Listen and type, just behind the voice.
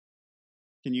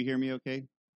Can you hear me okay?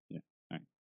 Yeah. All right.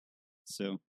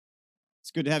 So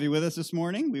it's good to have you with us this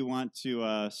morning. We want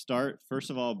to start, first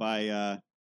of all, by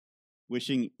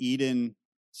wishing Eden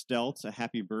Stelz a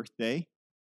happy birthday.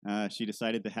 She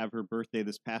decided to have her birthday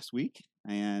this past week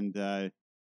and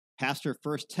passed her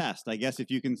first test. I guess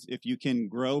if you can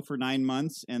grow for 9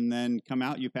 months and then come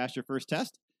out, you passed your first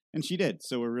test, and she did.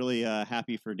 So we're really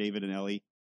happy for David and Ellie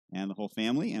and the whole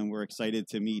family, and we're excited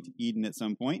to meet Eden at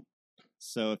some point.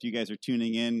 So if you guys are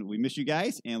tuning in, we miss you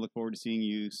guys and look forward to seeing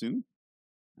you soon.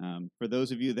 For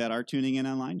those of you that are tuning in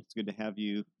online, it's good to have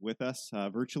you with us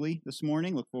virtually this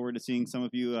morning. Look forward to seeing some of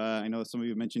you. I know some of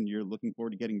you mentioned you're looking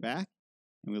forward to getting back,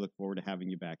 and we look forward to having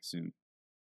you back soon.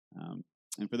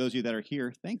 And for those of you that are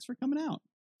here, thanks for coming out.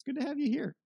 It's good to have you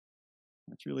here.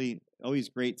 It's really always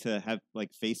great to have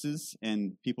like faces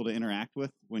and people to interact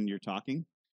with when you're talking.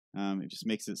 It just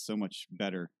makes it so much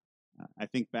better. I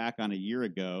think back on a year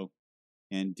ago,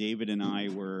 and David and I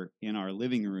were in our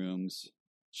living rooms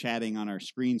chatting on our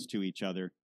screens to each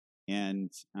other,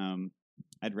 and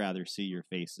I'd rather see your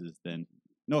faces than,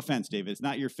 no offense, David, it's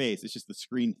not your face, it's just the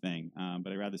screen thing,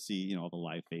 but I'd rather see all the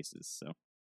live faces. So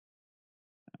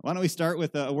why don't we start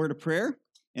with a word of prayer,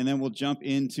 and then we'll jump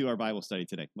into our Bible study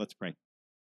today. Let's pray.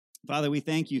 Father, we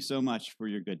thank you so much for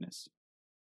your goodness.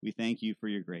 We thank you for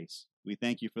your grace. We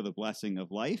thank you for the blessing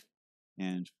of life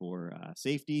and for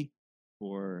safety,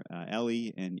 for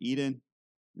Ellie and Eden.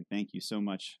 We thank you so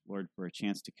much, Lord, for a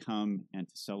chance to come and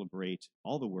to celebrate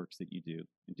all the works that you do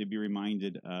and to be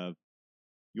reminded of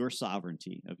your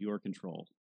sovereignty, of your control,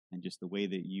 and just the way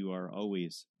that you are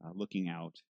always looking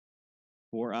out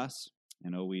for us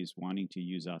and always wanting to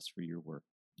use us for your work.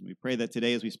 And we pray that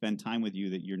today as we spend time with you,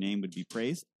 that your name would be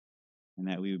praised and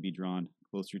that we would be drawn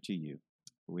closer to you.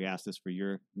 For we ask this for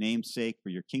your name's sake, for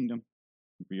your kingdom,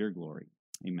 and for your glory.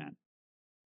 Amen.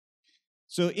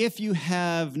 So if you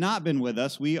have not been with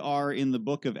us, we are in the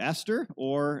book of Esther,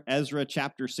 or Ezra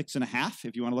chapter 6.5,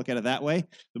 if you want to look at it that way.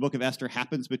 The book of Esther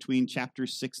happens between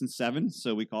chapters 6 and 7,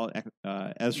 so we call it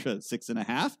Ezra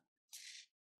 6.5.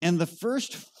 And the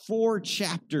first 4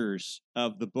 chapters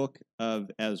of the book of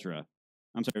Esther,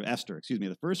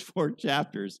 the first 4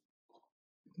 chapters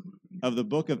of the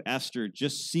book of Esther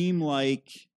just seem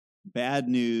like bad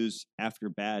news after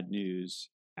bad news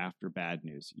after bad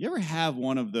news. You ever have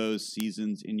one of those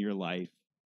seasons in your life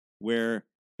where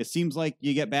it seems like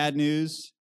you get bad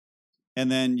news and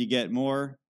then you get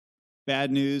more bad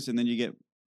news and then you get,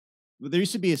 there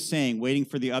used to be a saying, waiting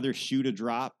for the other shoe to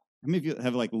drop. How many of you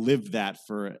have like lived that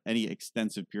for any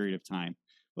extensive period of time?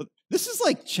 Well, this is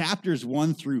like chapters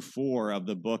 1 through 4 of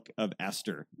the book of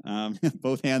Esther.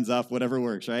 Both hands up, whatever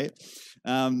works, right?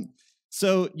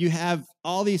 So you have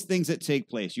all these things that take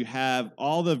place. You have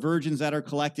all the virgins that are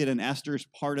collected, and Esther's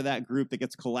part of that group that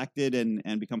gets collected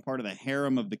and become part of the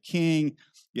harem of the king.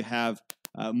 You have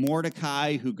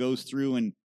Mordecai, who goes through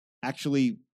and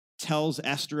actually tells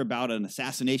Esther about an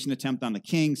assassination attempt on the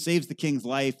king, saves the king's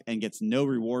life, and gets no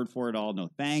reward for it all. No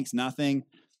thanks, nothing.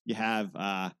 You have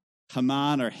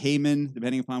Haman or Haman,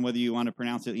 depending upon whether you want to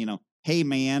pronounce it,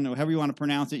 Haman, or however you want to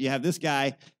pronounce it. You have this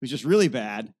guy who's just really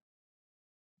bad.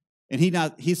 And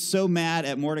he's so mad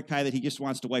at Mordecai that he just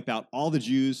wants to wipe out all the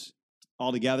Jews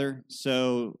altogether.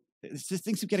 So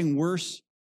things keep getting worse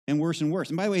and worse and worse.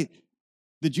 And by the way,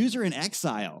 the Jews are in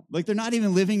exile. Like, they're not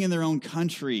even living in their own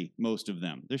country, most of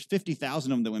them. There's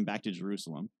 50,000 of them that went back to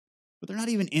Jerusalem, but they're not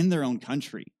even in their own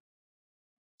country.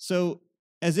 So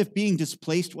as if being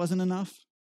displaced wasn't enough,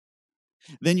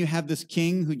 then you have this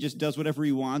king who just does whatever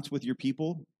he wants with your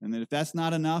people. And then if that's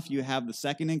not enough, you have the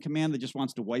second in command that just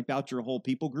wants to wipe out your whole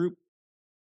people group.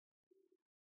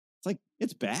 It's like,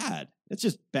 it's bad. It's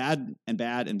just bad and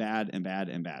bad and bad and bad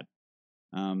and bad.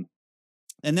 And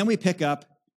then we pick up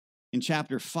in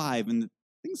chapter 5, and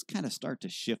things kind of start to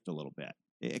shift a little bit.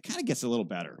 It kind of gets a little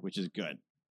better, which is good.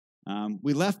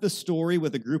 We left the story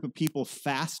with a group of people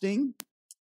fasting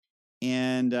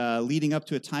and leading up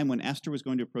to a time when Esther was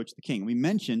going to approach the king. We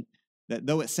mentioned that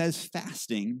though it says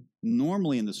fasting,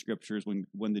 normally in the scriptures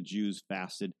when the Jews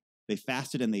fasted, they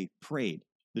fasted and they prayed.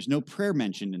 There's no prayer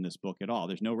mentioned in this book at all.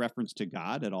 There's no reference to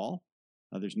God at all.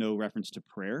 There's no reference to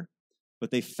prayer.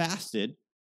 But they fasted.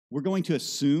 We're going to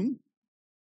assume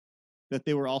that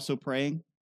they were also praying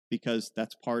because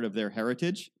that's part of their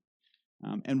heritage.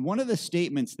 And one of the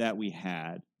statements that we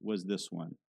had was this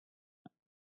one.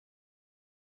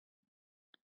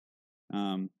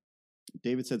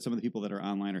 David said some of the people that are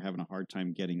online are having a hard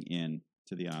time getting in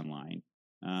to the online.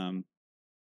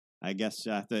 I guess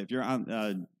if you're on,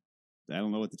 I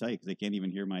don't know what to tell you because they can't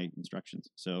even hear my instructions.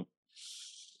 So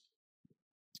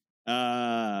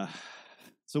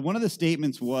one of the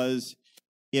statements was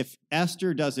if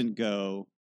Esther doesn't go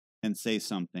and say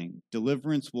something,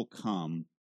 deliverance will come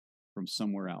from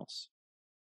somewhere else.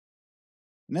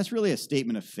 And that's really a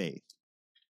statement of faith,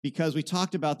 because we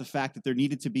talked about the fact that there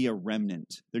needed to be a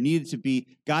remnant. There needed to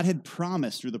be, God had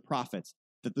promised through the prophets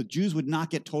that the Jews would not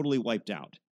get totally wiped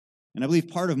out. And I believe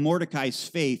part of Mordecai's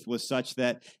faith was such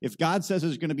that if God says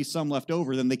there's going to be some left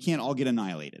over, then they can't all get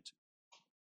annihilated.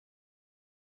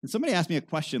 And somebody asked me a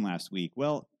question last week.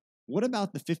 Well, what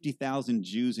about the 50,000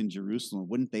 Jews in Jerusalem?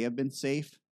 Wouldn't they have been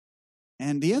safe?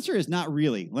 And the answer is not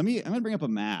really. I'm going to bring up a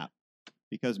map,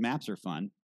 because maps are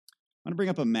fun. I'm going to bring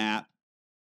up a map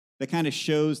that kind of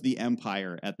shows the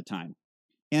empire at the time.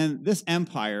 And this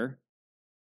empire,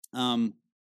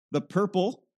 the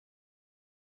purple,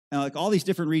 like all these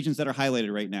different regions that are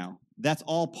highlighted right now, that's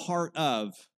all part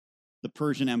of the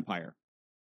Persian Empire.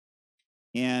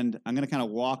 And I'm going to kind of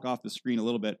walk off the screen a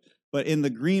little bit. But in the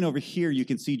green over here, you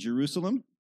can see Jerusalem.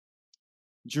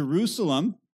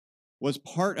 Jerusalem was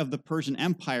part of the Persian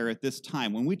Empire at this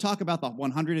time. When we talk about the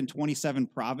 127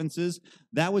 provinces,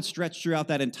 that would stretch throughout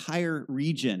that entire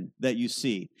region that you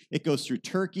see. It goes through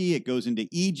Turkey, it goes into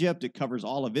Egypt, it covers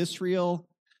all of Israel.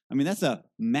 I mean, that's a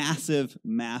massive,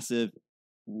 massive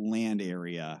land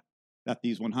area that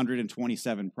these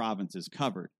 127 provinces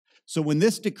covered. So when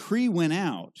this decree went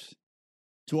out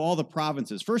to all the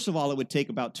provinces, first of all, it would take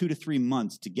about 2 to 3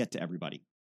 months to get to everybody.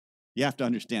 You have to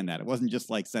understand that. It wasn't just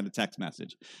like send a text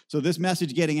message. So this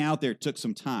message getting out there took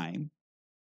some time,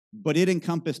 but it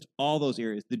encompassed all those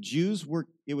areas. The Jews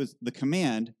the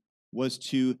command was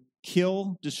to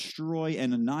kill, destroy,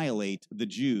 and annihilate the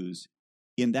Jews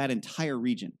in that entire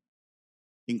region,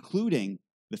 including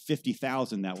the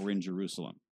 50,000 that were in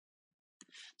Jerusalem.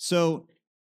 So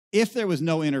if there was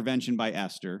no intervention by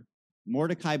Esther,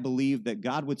 Mordecai believed that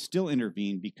God would still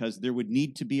intervene because there would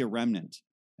need to be a remnant.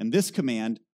 And this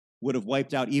command would have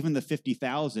wiped out even the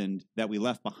 50,000 that we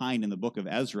left behind in the book of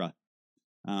Ezra.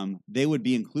 They would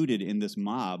be included in this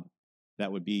mob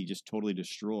that would be just totally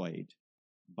destroyed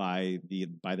by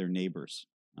their neighbors.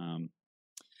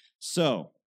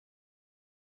 So,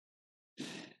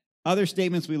 other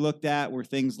statements we looked at were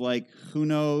things like, who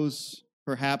knows,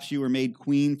 perhaps you were made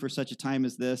queen for such a time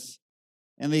as this.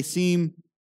 And they seem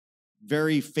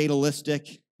very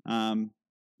fatalistic. The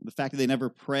fact that they never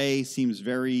pray seems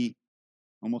very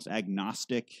almost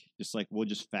agnostic, just like we'll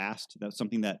just fast. That's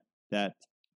something that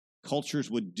cultures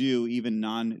would do, even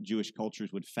non-Jewish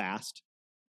cultures would fast.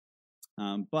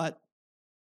 But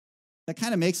that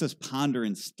kind of makes us ponder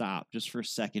and stop just for a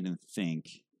second and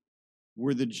think,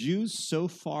 were the Jews so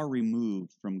far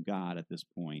removed from God at this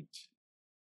point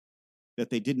that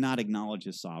they did not acknowledge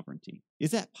his sovereignty?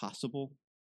 Is that possible?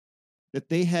 That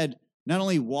they had not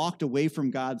only walked away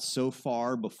from God so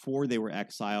far before they were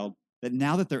exiled, that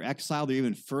now that they're exiled, they're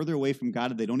even further away from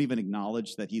God and they don't even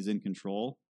acknowledge that he's in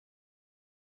control?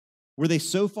 Were they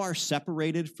so far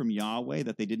separated from Yahweh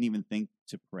that they didn't even think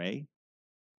to pray?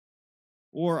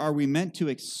 Or are we meant to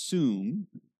assume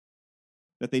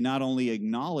that they not only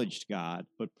acknowledged God,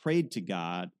 but prayed to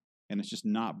God, and it's just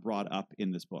not brought up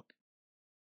in this book?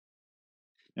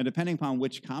 Now, depending upon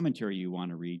which commentary you want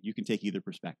to read, you can take either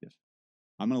perspective.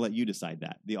 I'm going to let you decide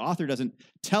that. The author doesn't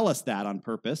tell us that on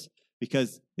purpose,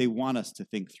 because they want us to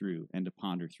think through and to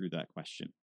ponder through that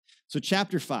question. So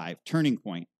chapter 5, turning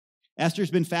point.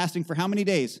 Esther's been fasting for how many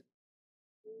days?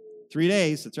 3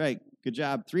 days. That's right. Good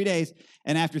job. 3 days.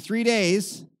 And after 3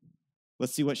 days,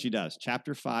 let's see what she does.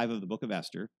 Chapter 5 of the book of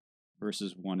Esther,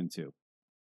 verses 1 and 2.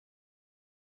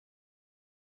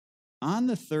 On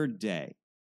the third day,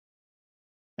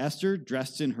 Esther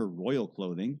dressed in her royal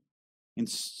clothing and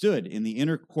stood in the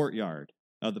inner courtyard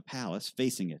of the palace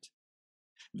facing it.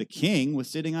 The king was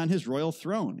sitting on his royal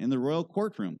throne in the royal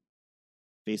courtroom,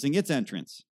 facing its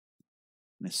entrance.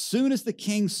 And as soon as the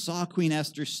king saw Queen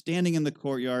Esther standing in the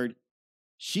courtyard,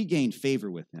 she gained favor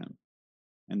with him.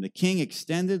 And the king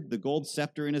extended the gold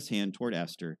scepter in his hand toward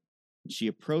Esther, and she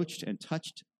approached and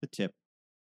touched the tip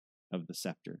of the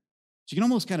scepter. So you can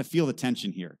almost kind of feel the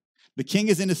tension here. The king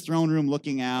is in his throne room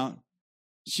looking out.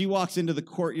 She walks into the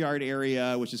courtyard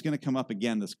area, which is going to come up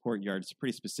again, this courtyard. It's a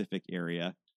pretty specific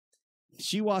area.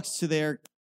 She walks to there,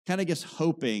 kind of just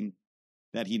hoping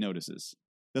that he notices.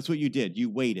 That's what you did. You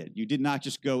waited. You did not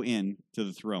just go in to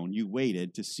the throne. You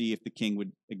waited to see if the king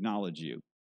would acknowledge you.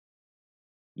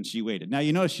 And she waited. Now,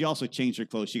 you notice she also changed her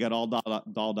clothes. She got all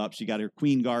dolled up. She got her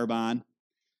queen garb on,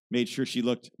 made sure she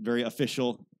looked very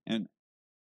official. And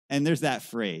there's that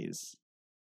phrase.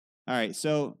 All right,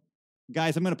 so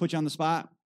guys, I'm going to put you on the spot.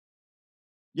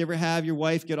 You ever have your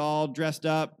wife get all dressed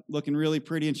up, looking really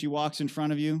pretty, and she walks in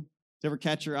front of you? Does it ever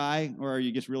catch your eye, or are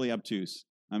you just really obtuse?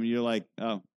 I mean, you're like,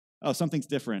 oh, oh, something's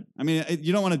different. I mean,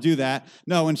 you don't want to do that.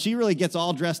 No, when she really gets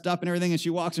all dressed up and everything and she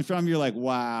walks in front of you, you're like,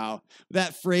 wow.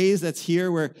 That phrase that's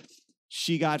here where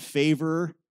she got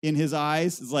favor in his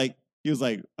eyes is like, he was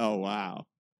like, oh, wow,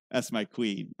 that's my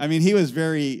queen. I mean, he was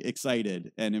very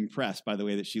excited and impressed by the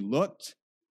way that she looked.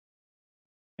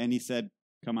 And he said,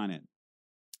 come on in.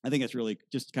 I think it's really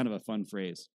just kind of a fun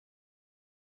phrase.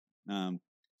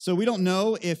 So we don't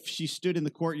know if she stood in the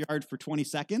courtyard for 20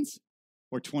 seconds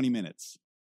or 20 minutes.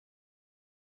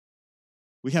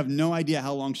 We have no idea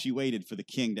how long she waited for the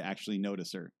king to actually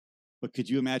notice her. But could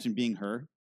you imagine being her?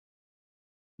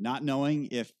 Not knowing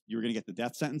if you were going to get the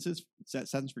death sentence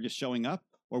for just showing up,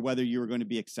 or whether you were going to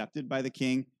be accepted by the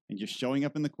king and just showing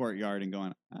up in the courtyard and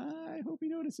going, I hope he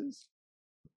notices.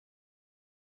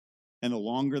 And the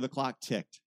longer the clock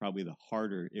ticked, probably the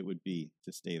harder it would be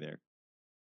to stay there.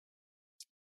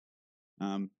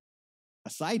 A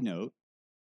side note,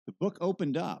 the book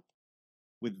opened up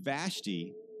with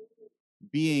Vashti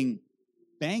being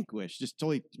vanquished, just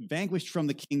totally vanquished from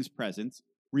the king's presence,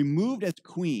 removed as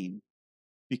queen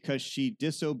because she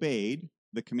disobeyed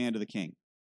the command of the king.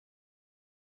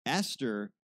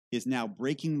 Esther is now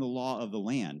breaking the law of the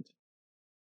land,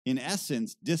 in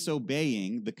essence,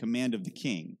 disobeying the command of the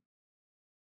king,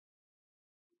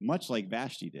 much like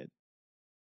Vashti did.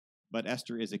 But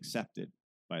Esther is accepted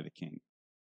by the king.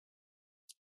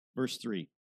 Verse 3.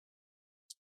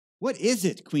 What is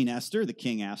it, Queen Esther? The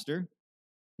king asked her.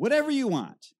 Whatever you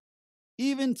want,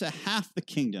 even to half the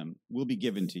kingdom will be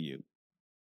given to you.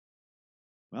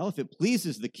 Well, if it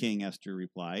pleases the king, Esther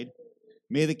replied,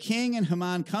 may the king and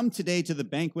Haman come today to the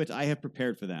banquet I have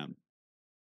prepared for them.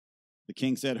 The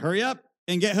king said, hurry up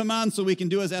and get Haman so we can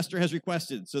do as Esther has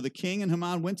requested. So the king and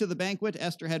Haman went to the banquet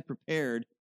Esther had prepared,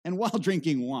 and while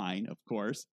drinking wine, of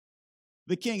course,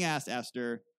 the king asked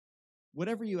Esther,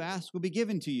 whatever you ask will be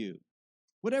given to you.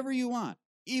 Whatever you want,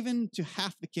 even to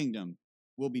half the kingdom,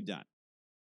 will be done.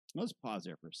 Let's pause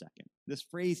there for a second. This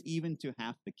phrase, even to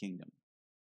half the kingdom.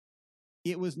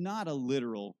 It was not a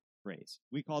literal phrase.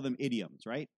 We call them idioms,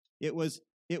 right? It was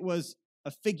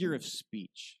a figure of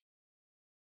speech.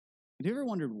 Have you ever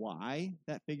wondered why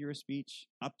that figure of speech,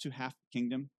 up to half the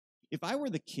kingdom? If I were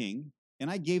the king and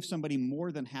I gave somebody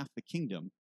more than half the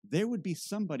kingdom, there would be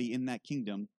somebody in that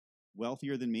kingdom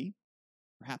wealthier than me,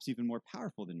 perhaps even more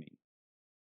powerful than me.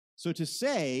 So to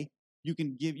say you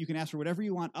can ask for whatever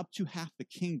you want up to half the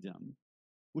kingdom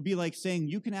would be like saying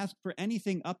you can ask for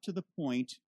anything up to the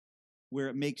point where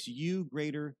it makes you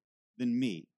greater than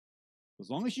me. As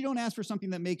long as you don't ask for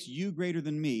something that makes you greater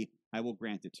than me, I will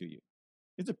grant it to you.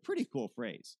 It's a pretty cool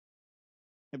phrase.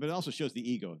 But it also shows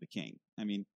the ego of the king.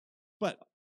 But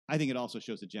I think it also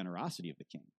shows the generosity of the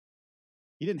king.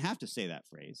 He didn't have to say that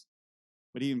phrase,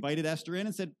 but he invited Esther in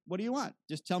and said, what do you want?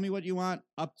 Just tell me what you want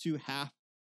up to half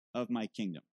of my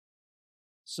kingdom.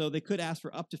 So they could ask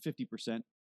for up to 50%,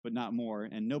 but not more.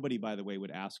 And nobody, by the way,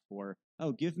 would ask for,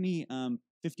 oh, give me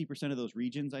 50% of those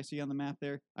regions I see on the map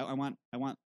there. I want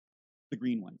the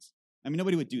green ones.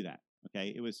 Nobody would do that.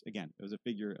 Okay, it was a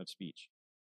figure of speech.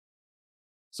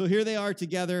 So here they are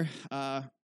together, and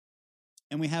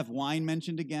we have wine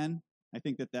mentioned again. I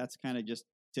think that's kind of just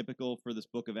typical for this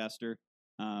book of Esther.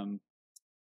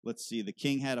 Let's see, the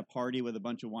king had a party with a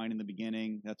bunch of wine in the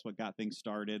beginning. That's what got things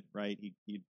started, right? He'd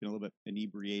been a little bit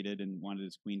inebriated and wanted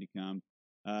his queen to come.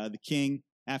 The king,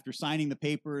 after signing the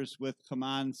papers with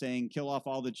Haman saying, kill off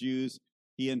all the Jews,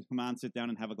 he and Haman sit down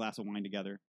and have a glass of wine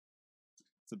together.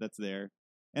 So that's there.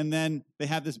 And then they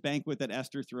have this banquet that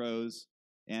Esther throws,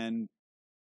 and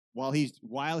while he's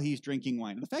drinking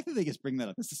wine, and the fact that they just bring that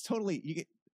up, this is totally,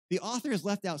 the author has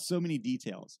left out so many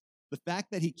details. The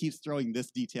fact that he keeps throwing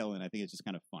this detail in, I think it's just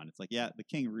kind of fun. It's like, yeah, the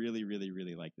king really, really,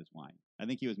 really liked this wine. I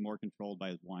think he was more controlled by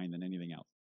his wine than anything else.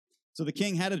 So the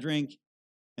king had a drink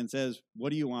and says, what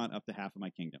do you want up to half of my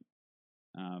kingdom?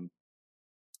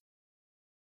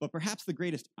 But perhaps the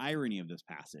greatest irony of this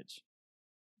passage,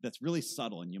 that's really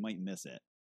subtle and you might miss it,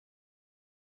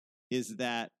 is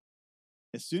that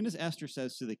as soon as Esther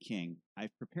says to the king,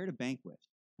 I've prepared a banquet,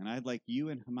 and I'd like you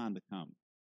and Haman to come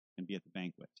and be at the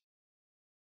banquet,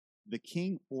 the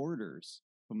king orders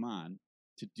Haman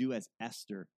to do as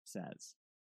Esther says.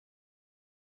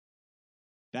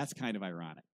 That's kind of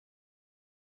ironic.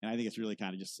 And I think it's really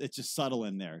kind of it's just subtle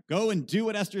in there. Go and do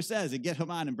what Esther says and get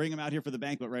Haman and bring him out here for the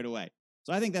banquet right away.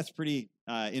 So I think that's pretty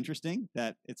interesting,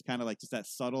 that it's kind of like just that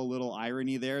subtle little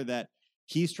irony there, that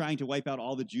he's trying to wipe out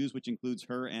all the Jews, which includes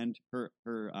her and her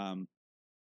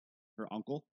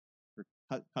uncle, her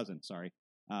cousin,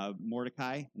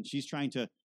 Mordecai, and she's trying to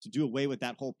do away with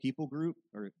that whole people group,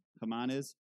 or Haman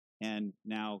is, and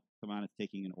now Haman is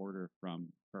taking an order from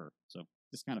her. So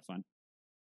just kind of fun.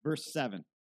 Verse 7.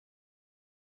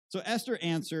 So Esther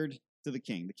answered to the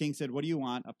king. The king said, "What do you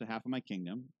want? Up to half of my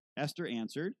kingdom." Esther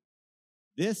answered,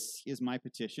 "This is my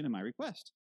petition and my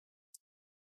request.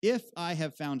 If I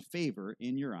have found favor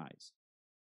in your eyes,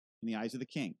 in the eyes of the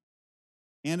king,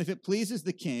 and if it pleases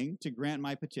the king to grant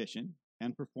my petition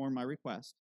and perform my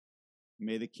request,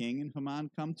 may the king and Haman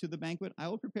come to the banquet I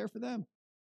will prepare for them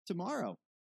tomorrow,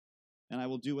 and I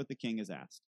will do what the king has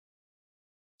asked."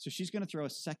 So she's going to throw a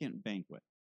second banquet.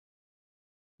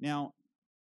 Now,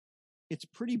 it's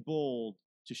pretty bold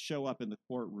to show up in the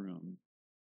courtroom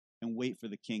and wait for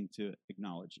the king to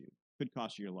acknowledge you. Could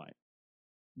cost you your life.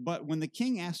 But when the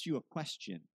king asks you a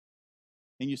question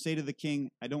and you say to the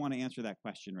king, "I don't want to answer that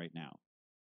question right now.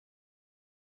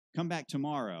 Come back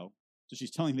tomorrow." So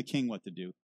she's telling the king what to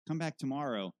do. "Come back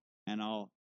tomorrow and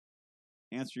I'll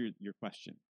answer your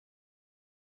question."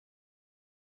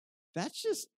 That's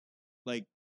just like,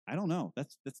 I don't know.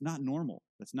 That's not normal.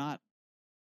 That's not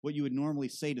what you would normally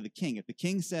say to the king. If the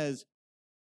king says,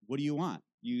 "What do you want?"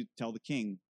 you tell the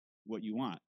king what you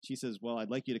want. She says, "Well,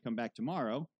 I'd like you to come back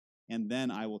tomorrow, and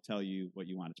then I will tell you what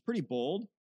you want." It's pretty bold,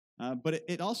 but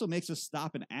it also makes us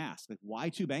stop and ask, like, why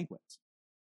two banquets?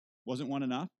 Wasn't one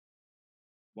enough?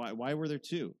 Why were there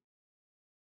two?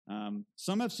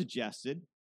 Some have suggested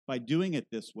by doing it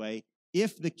this way,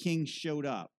 if the king showed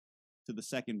up to the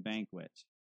second banquet,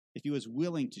 if he was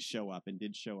willing to show up and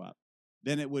did show up,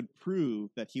 then it would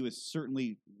prove that he was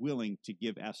certainly willing to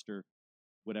give Esther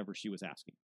whatever she was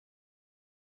asking.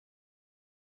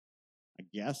 I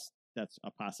guess that's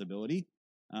a possibility.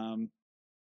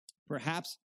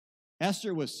 Perhaps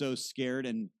Esther was so scared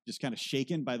and just kind of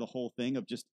shaken by the whole thing of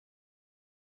just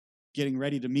getting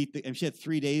ready to meet and she had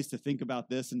 3 days to think about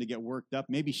this and to get worked up.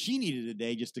 Maybe she needed a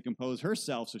day just to compose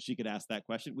herself so she could ask that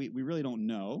question. We really don't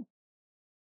know.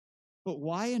 But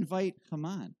why invite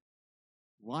Haman?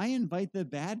 Why invite the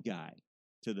bad guy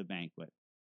to the banquet?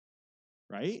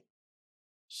 Right?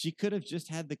 She could have just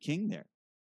had the king there.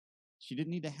 She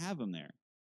didn't need to have him there.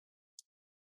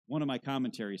 One of my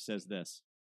commentaries says this.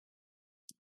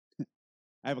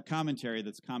 I have a commentary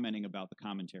that's commenting about the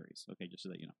commentaries. Okay, just so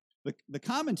that you know. The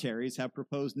commentaries have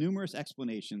proposed numerous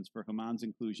explanations for Haman's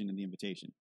inclusion in the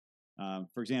invitation.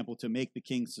 For example, to make the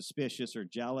king suspicious or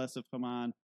jealous of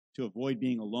Haman, to avoid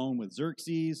being alone with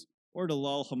Xerxes, or to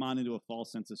lull Haman into a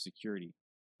false sense of security.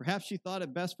 Perhaps she thought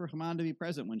it best for Haman to be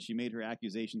present when she made her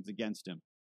accusations against him.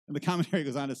 And the commentary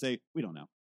goes on to say, we don't know.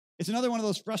 It's another one of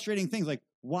those frustrating things, like,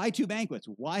 why two banquets?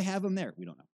 Why have him there? We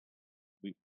don't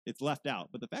know. It's left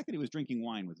out. But the fact that he was drinking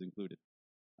wine was included.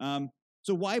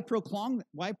 So why prolong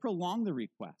the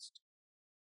request?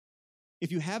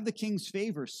 If you have the king's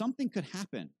favor, something could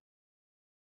happen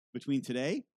between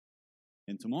today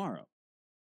and tomorrow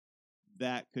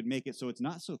that could make it so it's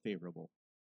not so favorable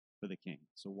for the king.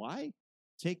 So why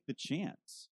take the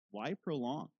chance? Why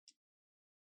prolong?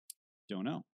 Don't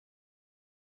know.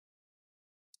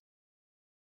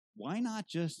 Why not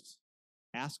just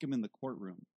ask him in the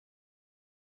courtroom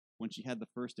when she had the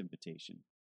first invitation,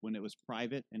 when it was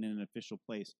private and in an official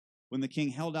place, when the king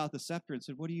held out the scepter and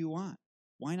said, "What do you want?"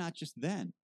 Why not just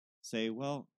then say,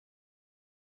 "Well,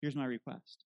 here's my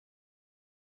request"?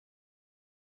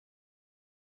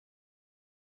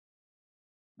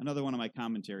 Another one of my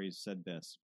commentaries said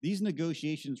this: "These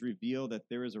negotiations reveal that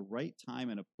there is a right time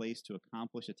and a place to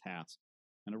accomplish a task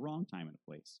and a wrong time and a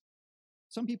place.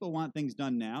 Some people want things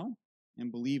done now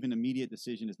and believe an immediate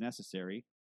decision is necessary,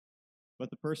 but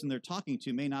the person they're talking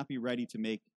to may not be ready to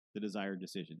make the desired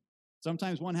decision.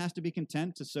 Sometimes one has to be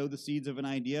content to sow the seeds of an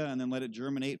idea and then let it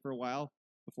germinate for a while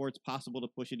before it's possible to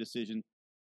push a decision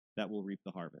that will reap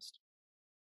the harvest."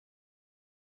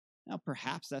 Now,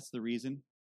 perhaps that's the reason.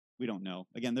 We don't know.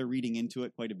 Again, they're reading into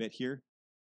it quite a bit here.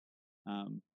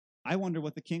 I wonder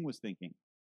what the king was thinking.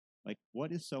 Like,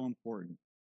 what is so important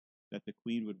that the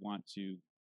queen would want to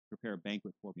prepare a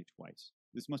banquet for me twice?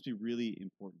 This must be really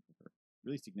important to her,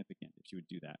 really significant if she would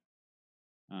do that.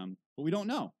 But we don't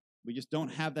know. We just don't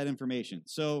have that information.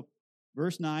 So,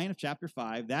 verse 9 of chapter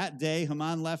 5, that day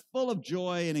Haman left full of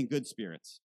joy and in good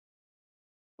spirits.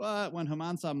 But when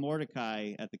Haman saw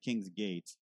Mordecai at the king's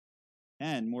gate,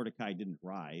 and Mordecai didn't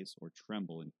rise or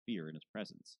tremble in fear in his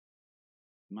presence,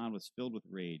 Haman was filled with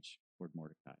rage toward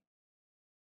Mordecai.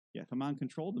 Yet Haman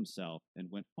controlled himself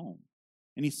and went home.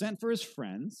 And he sent for his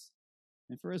friends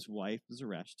and for his wife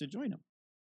Zeresh to join him.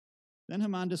 Then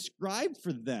Haman described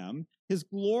for them his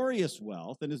glorious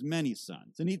wealth and his many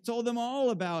sons. And he told them all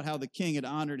about how the king had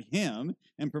honored him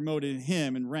and promoted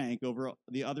him in rank over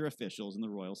the other officials in the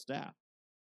royal staff.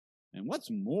 And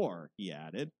what's more, he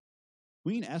added,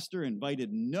 Queen Esther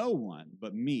invited no one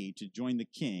but me to join the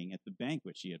king at the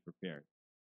banquet she had prepared.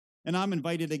 And I'm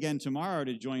invited again tomorrow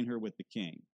to join her with the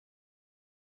king.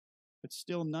 But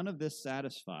still none of this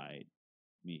satisfied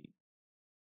me,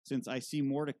 since I see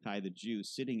Mordecai the Jew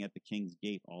sitting at the king's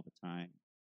gate all the time.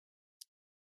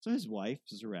 So his wife,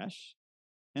 Zeresh,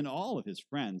 and all of his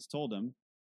friends told him,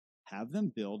 have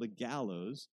them build a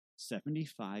gallows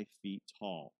 75 feet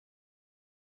tall.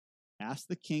 Ask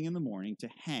the king in the morning to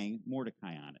hang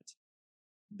Mordecai on it.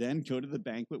 Then go to the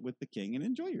banquet with the king and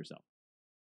enjoy yourself.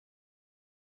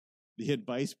 The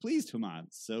advice pleased Haman,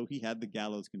 so he had the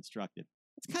gallows constructed.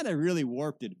 It's kind of really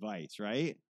warped advice,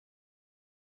 right?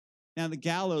 Now, the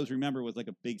gallows, remember, was like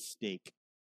a big stake.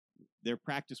 Their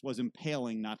practice was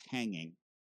impaling, not hanging.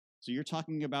 So you're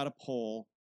talking about a pole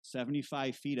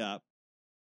 75 feet up,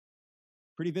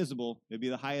 pretty visible. It'd be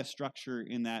the highest structure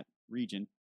in that region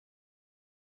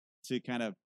to kind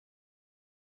of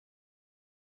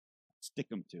stick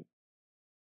them to.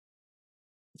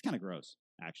 It's kind of gross,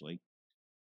 actually.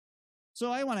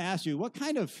 So I want to ask you, what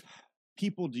kind of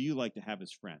people do you like to have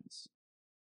as friends?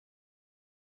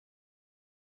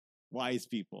 Wise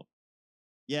people.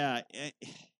 Yeah,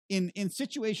 in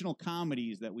situational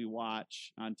comedies that we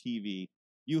watch on TV,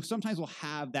 you sometimes will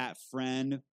have that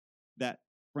friend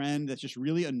that's just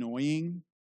really annoying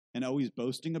and always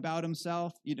boasting about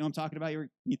himself. You know what I'm talking about?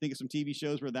 You think of some TV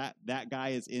shows where that guy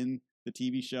is in the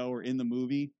TV show or in the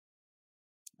movie.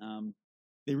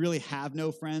 They really have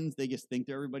no friends. They just think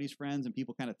they're everybody's friends, and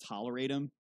people kind of tolerate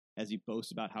him as he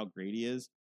boasts about how great he is.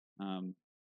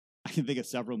 I can think of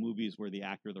several movies where the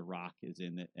actor The Rock is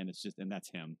in it, and that's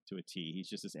him to a T. He's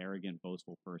just this arrogant,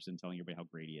 boastful person telling everybody how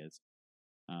great he is.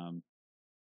 I'll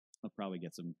probably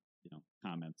get some,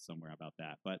 comments somewhere about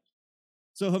that. But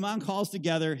so Haman calls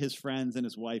together his friends and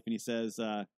his wife, and he says,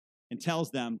 and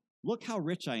tells them, "Look how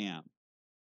rich I am."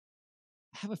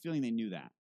 I have a feeling they knew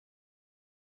that.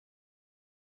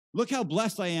 Look how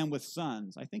blessed I am with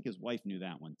sons. I think his wife knew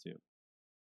that one too.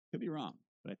 Could be wrong,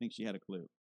 but I think she had a clue.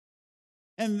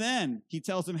 And then he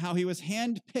tells them how he was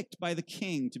handpicked by the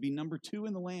king to be number 2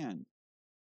 in the land.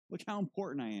 Look how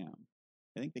important I am.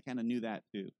 I think they kind of knew that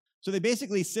too. So they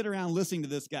basically sit around listening to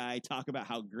this guy talk about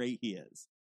how great he is.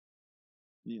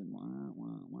 You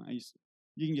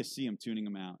can just see him tuning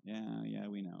them out. Yeah,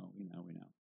 we know.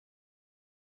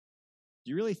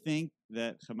 Do you really think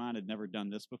that Haman had never done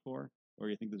this before? Or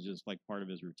do you think this is just like part of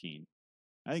his routine?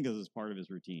 I think this is part of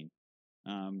his routine.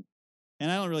 And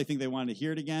I don't really think they wanted to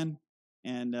hear it again.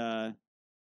 And I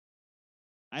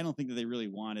don't think that they really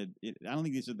wanted it. I don't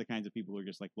think these are the kinds of people who are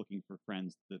just like looking for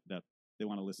friends that they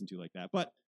want to listen to like that.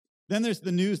 But then there's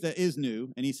the news that is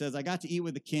new. And he says, I got to eat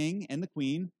with the king and the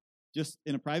queen just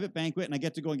in a private banquet, and I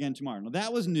get to go again tomorrow. Now,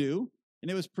 that was new, and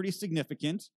it was pretty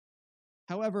significant.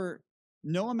 However,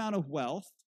 no amount of wealth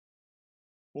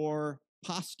or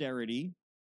posterity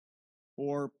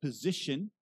or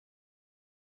position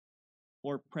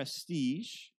or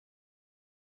prestige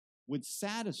would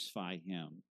satisfy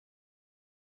him,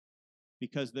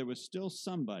 because there was still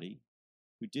somebody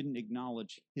who didn't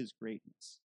acknowledge his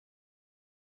greatness.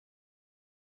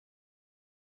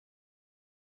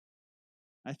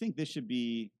 I think this should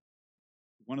be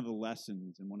one of the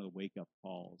lessons and one of the wake-up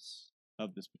calls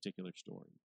of this particular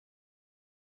story.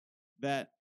 That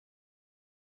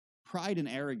pride and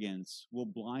arrogance will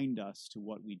blind us to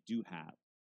what we do have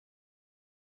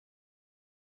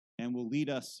and will lead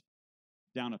us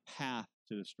down a path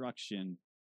to destruction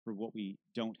for what we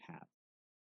don't have.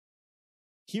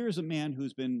 Here is a man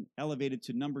who's been elevated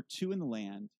to number 2 in the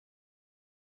land,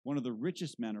 one of the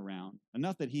richest men around,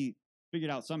 enough that he figured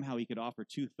out somehow he could offer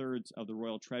 2/3 of the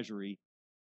royal treasury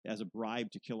as a bribe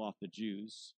to kill off the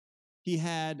Jews. He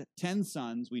had 10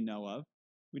 sons we know of.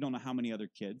 We don't know how many other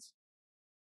kids.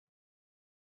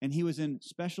 And he was in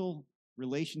special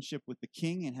relationship with the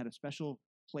king and had a special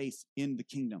place in the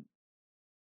kingdom.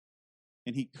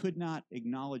 And he could not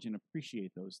acknowledge and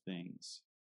appreciate those things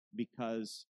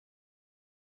because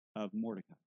of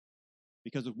Mordecai,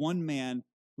 because of one man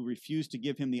who refused to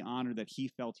give him the honor that he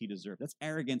felt he deserved. That's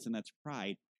arrogance and that's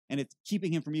pride, and it's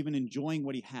keeping him from even enjoying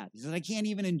what he had. He said, I can't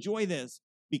even enjoy this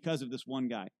because of this one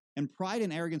guy. And pride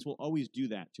and arrogance will always do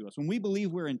that to us. When we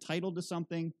believe we're entitled to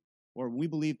something, or we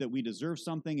believe that we deserve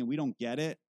something and we don't get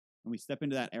it, and we step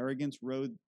into that arrogance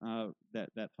road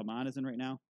that Haman is in right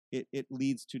now, it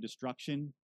leads to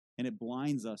destruction, and it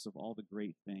blinds us of all the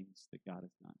great things that God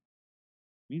has done.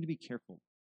 We need to be careful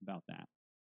about that.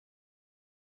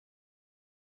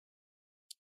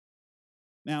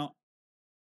 Now,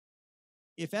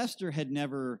 if Esther had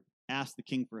never asked the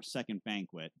king for a second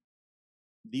banquet,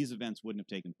 these events wouldn't have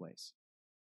taken place.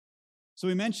 So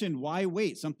we mentioned, why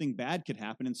wait? Something bad could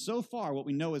happen. And so far, what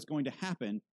we know is going to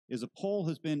happen is a pole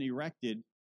has been erected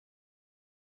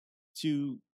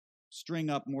to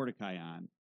string up Mordecai on.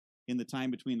 in the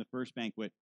time between the first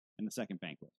banquet and the second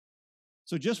banquet.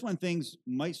 So just when things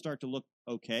might start to look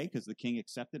okay because the king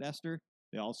accepted Esther,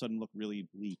 they all of a sudden look really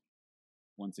bleak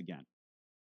once again.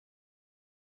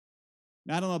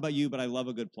 Now, I don't know about you, but I love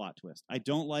a good plot twist. I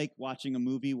don't like watching a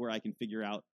movie where I can figure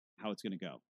out how it's going to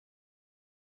go.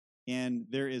 And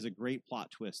there is a great plot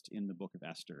twist in the book of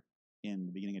Esther in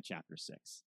the beginning of chapter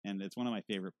 6. And it's one of my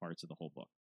favorite parts of the whole book.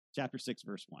 Chapter 6,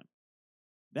 verse 1.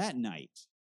 That night,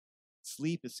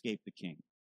 sleep escaped the king.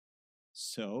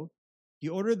 So he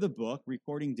ordered the book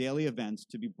recording daily events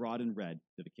to be brought and read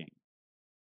to the king.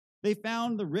 They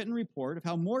found the written report of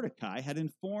how Mordecai had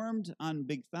informed on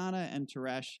Bigthana and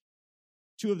Teresh,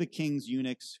 two of the king's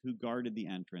eunuchs who guarded the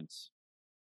entrance,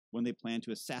 when they planned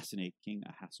to assassinate King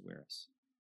Ahasuerus.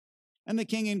 And the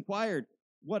king inquired,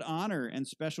 what honor and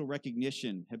special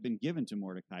recognition have been given to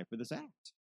Mordecai for this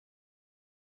act?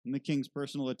 And the king's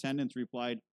personal attendants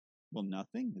replied, well,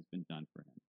 nothing has been done for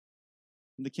him.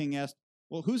 And the king asked,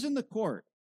 well, who's in the court?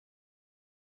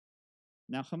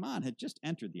 Now Haman had just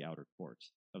entered the outer court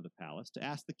of the palace to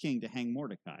ask the king to hang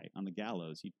Mordecai on the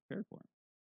gallows he'd prepared for him.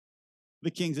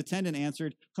 The king's attendant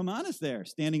answered, Haman is there,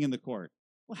 standing in the court.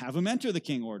 Well, have him enter, the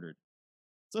king ordered.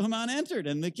 So Haman entered,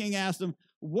 and the king asked him,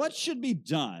 what should be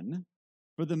done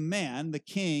for the man the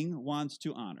king wants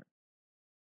to honor?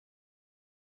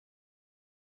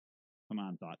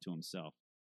 Haman thought to himself,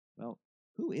 well,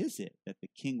 who is it that the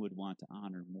king would want to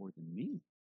honor more than me?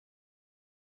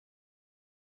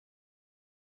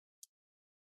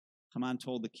 Haman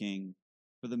told the king,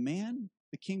 for the man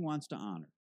the king wants to honor,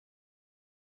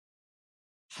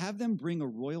 have them bring a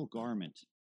royal garment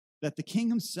that the king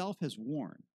himself has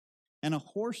worn, and a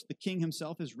horse the king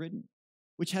himself has ridden,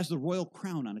 which has the royal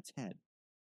crown on its head.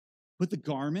 Put the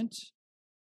garment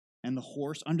and the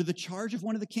horse under the charge of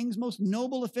one of the king's most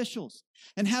noble officials,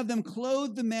 and have them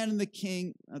clothe the man the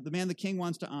king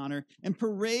wants to honor, and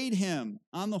parade him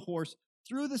on the horse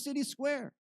through the city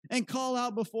square, and call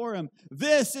out before him,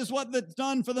 this is what that's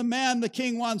done for the man the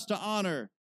king wants to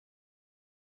honor.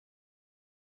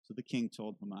 So the king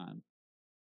told Haman,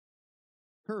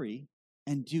 hurry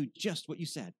and do just what you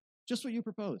said, just what you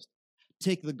proposed.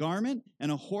 Take the garment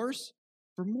and a horse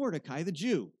for Mordecai the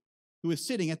Jew, who is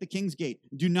sitting at the king's gate.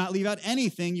 Do not leave out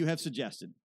anything you have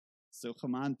suggested. So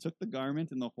Haman took the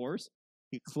garment and the horse.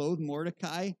 He clothed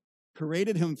Mordecai,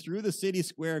 paraded him through the city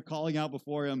square, calling out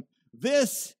before him,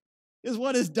 this is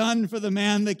what is done for the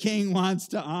man the king wants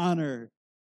to honor.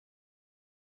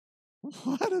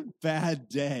 What a bad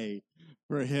day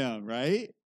for him,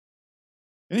 right?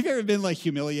 And have you ever been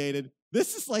humiliated?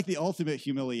 This is like the ultimate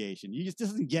humiliation. You just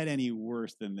doesn't get any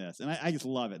worse than this. And I just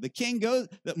love it.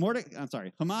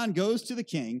 Haman goes to the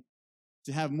king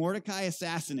to have Mordecai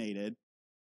assassinated,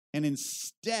 and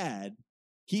instead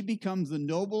he becomes the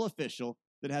noble official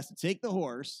that has to take the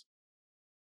horse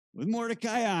with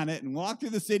Mordecai on it and walk through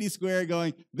the city square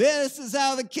going, this is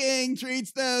how the king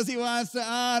treats those he wants to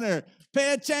honor.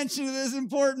 Pay attention to this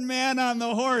important man on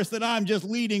the horse that I'm just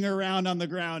leading around on the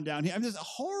ground down here. I'm just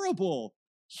horrible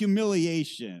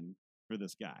humiliation for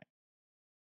this guy.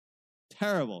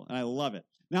 Terrible, and I love it.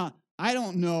 Now, I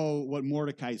don't know what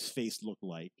Mordecai's face looked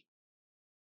like,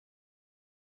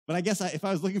 but I guess if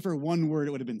I was looking for one word,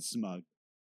 it would have been smug.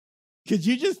 Could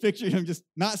you just picture him just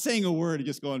not saying a word,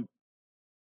 just going,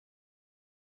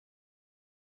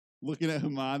 looking at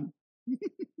Haman,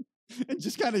 and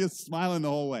just kind of just smiling the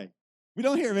whole way. We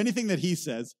don't hear of anything that he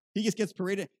says. He just gets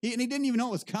paraded, and he didn't even know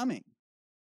it was coming.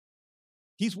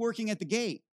 He's working at the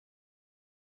gate.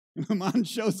 And Haman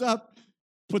shows up,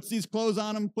 puts these clothes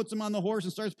on him, puts him on the horse,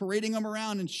 and starts parading him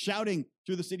around and shouting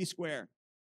through the city square.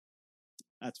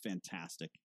 That's fantastic.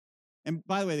 And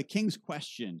by the way, the king's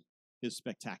question is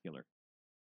spectacular.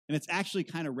 And it's actually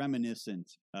kind of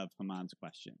reminiscent of Haman's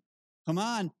question.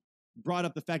 Haman brought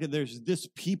up the fact that there's this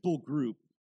people group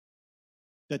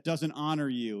that doesn't honor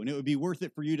you, and it would be worth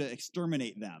it for you to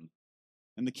exterminate them.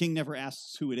 And the king never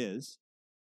asks who it is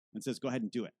and says, go ahead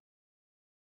and do it.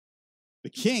 The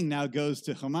king now goes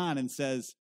to Haman and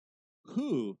says,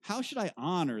 how should I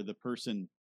honor the person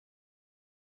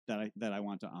that I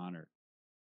want to honor?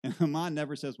 And Haman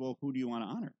never says, well, who do you want to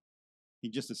honor? He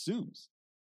just assumes.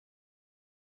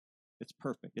 It's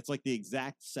perfect. It's like the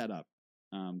exact setup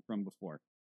from before.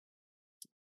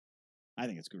 I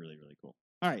think it's really, really cool.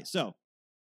 All right, so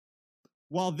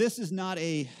while this is not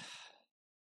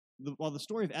while the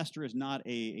story of Esther is not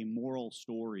a moral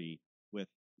story with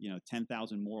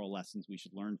 10,000 moral lessons we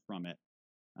should learn from it,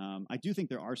 I do think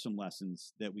there are some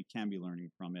lessons that we can be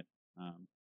learning from it.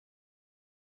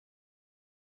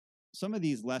 Some of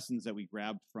these lessons that we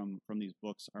grabbed from these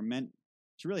books are meant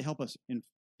to really help us kind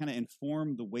of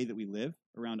inform the way that we live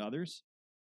around others.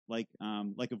 like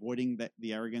avoiding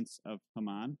the arrogance of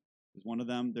Haman is one of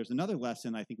them. There's another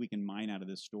lesson I think we can mine out of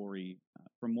this story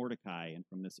from Mordecai and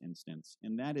from this instance,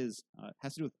 and that is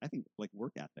has to do with, I think, like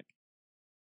work ethic.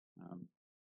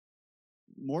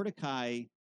 Mordecai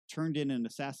turned in an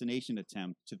assassination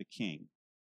attempt to the king.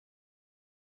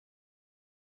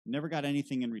 Never got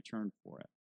anything in return for it.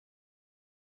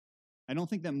 I don't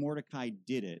think that Mordecai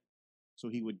did it so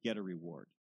he would get a reward.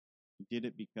 He did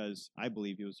it because I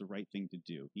believe it was the right thing to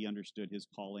do. He understood his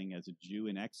calling as a Jew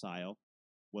in exile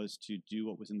was to do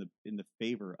what was in the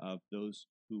favor of those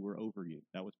who were over you.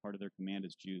 That was part of their command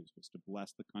as Jews, was to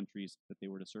bless the countries that they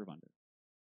were to serve under.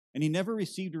 And he never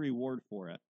received a reward for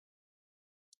it.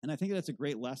 And I think that's a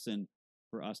great lesson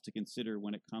for us to consider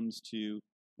when it comes to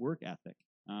work ethic.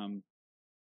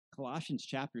 Colossians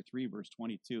chapter 3, verse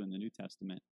 22 in the New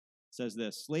Testament says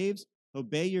this: slaves,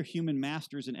 obey your human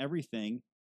masters in everything,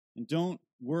 and don't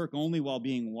work only while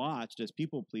being watched as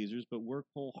people pleasers, but work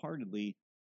wholeheartedly,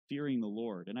 fearing the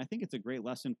Lord. And I think it's a great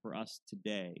lesson for us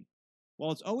today.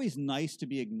 While it's always nice to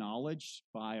be acknowledged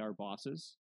by our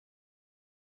bosses,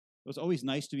 it's always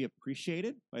nice to be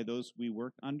appreciated by those we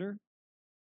work under,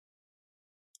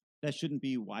 that shouldn't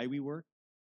be why we work,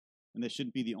 and that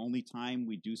shouldn't be the only time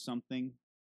we do something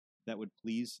that would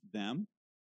please them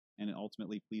and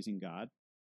ultimately pleasing God.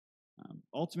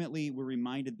 Ultimately, we're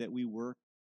reminded that we work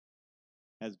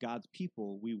as God's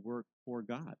people. We work for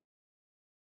God,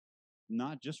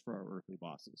 not just for our earthly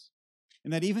bosses.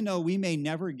 And that even though we may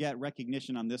never get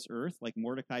recognition on this earth, like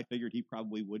Mordecai figured he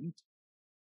probably wouldn't,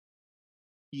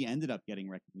 he ended up getting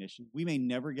recognition. We may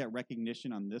never get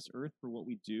recognition on this earth for what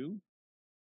we do.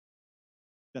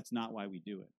 That's not why we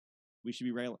do it. We should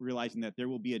be realizing that there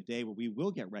will be a day where we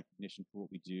will get recognition for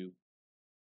what we do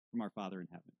from our Father in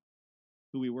heaven,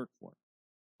 who we work for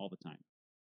all the time.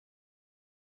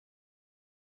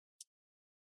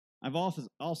 I've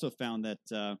also found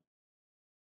that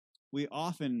we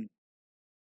often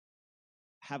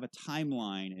have a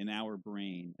timeline in our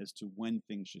brain as to when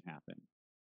things should happen.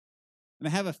 And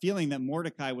I have a feeling that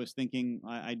Mordecai was thinking,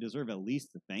 I deserve at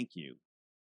least a thank you.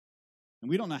 And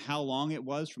we don't know how long it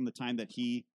was from the time that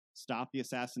he stopped the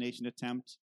assassination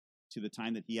attempt to the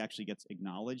time that he actually gets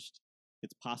acknowledged.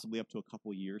 It's possibly up to a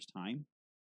couple years' time.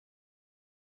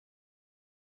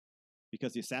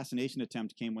 Because the assassination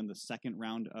attempt came when the second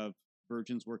round of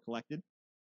virgins were collected.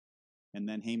 And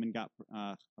then Haman got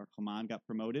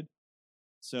promoted.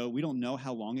 So we don't know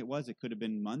how long it was. It could have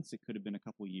been months. It could have been a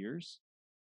couple years.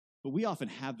 But we often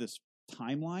have this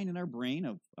timeline in our brain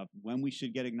of when we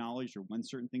should get acknowledged or when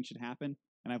certain things should happen.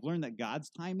 And I've learned that God's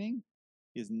timing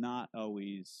is not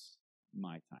always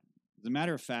my timing. As a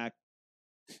matter of fact,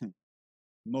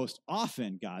 most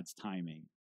often God's timing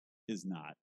is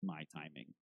not my timing.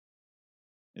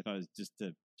 If I was just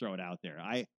to throw it out there,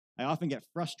 I often get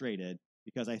frustrated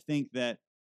because I think that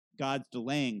God's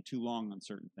delaying too long on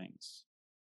certain things.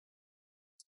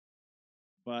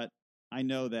 But I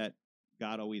know that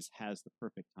God always has the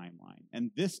perfect timeline.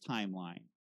 And this timeline,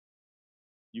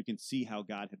 you can see how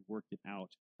God had worked it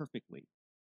out perfectly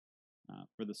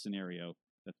for the scenario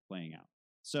that's playing out.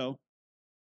 So,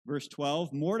 verse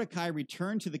 12, Mordecai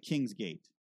returned to the king's gate,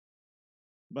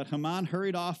 but Haman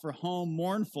hurried off for home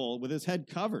mournful with his head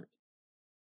covered.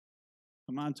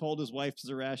 Haman told his wife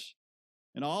Zeresh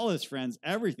and all his friends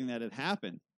everything that had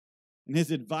happened. And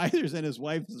his advisors and his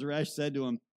wife Zeresh said to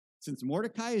him, since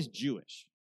Mordecai is Jewish,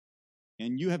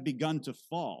 and you have begun to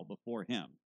fall before him,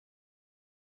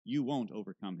 you won't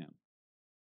overcome him,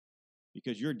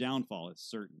 because your downfall is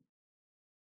certain.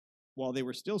 While they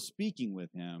were still speaking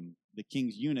with him, the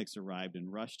king's eunuchs arrived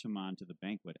and rushed Haman to the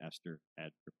banquet Esther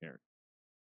had prepared.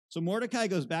 So Mordecai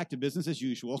goes back to business as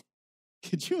usual.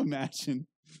 Could you imagine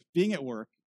being at work,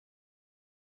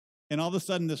 and all of a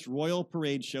sudden this royal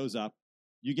parade shows up?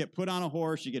 You get put on a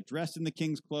horse, you get dressed in the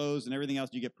king's clothes and everything else.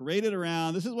 You get paraded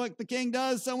around. This is what the king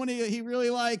does, someone he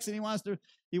really likes and he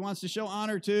wants to show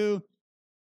honor to.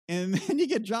 And then you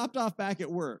get dropped off back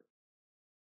at work.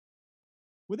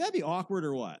 Would that be awkward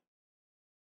or what?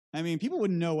 I mean, people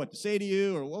wouldn't know what to say to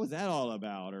you or what was that all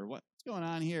about or what's going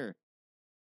on here.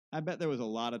 I bet there was a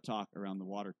lot of talk around the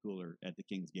water cooler at the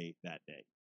King's Gate that day.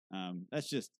 That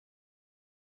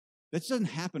doesn't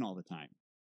happen all the time.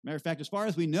 Matter of fact, as far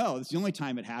as we know, it's the only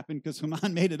time it happened because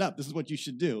Haman made it up. This is what you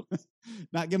should do.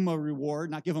 Not give him a reward,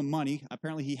 not give him money.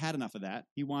 Apparently he had enough of that.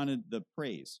 He wanted the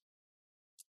praise.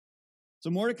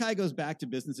 So Mordecai goes back to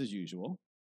business as usual.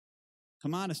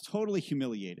 Haman is totally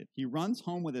humiliated. He runs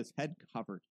home with his head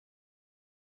covered,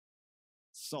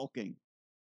 sulking.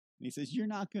 And he says, you're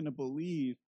not going to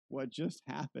believe what just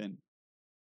happened.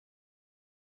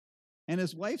 And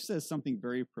his wife says something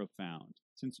very profound.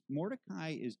 Since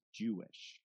Mordecai is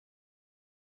Jewish,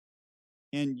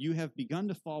 and you have begun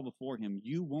to fall before him,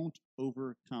 you won't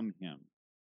overcome him.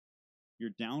 Your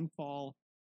downfall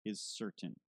is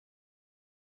certain.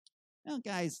 Now,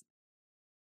 guys,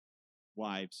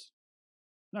 wives,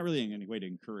 not really in any way to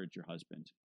encourage your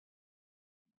husband.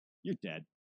 You're dead.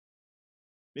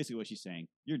 Basically what she's saying,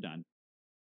 you're done.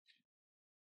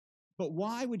 But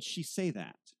why would she say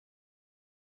that?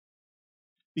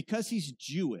 Because he's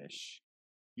Jewish,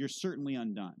 you're certainly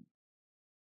undone.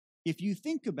 If you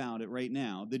think about it right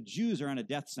now, the Jews are on a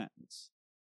death sentence.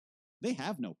 They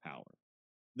have no power.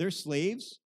 They're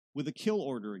slaves with a kill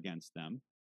order against them.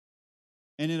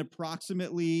 And in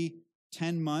approximately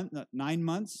 9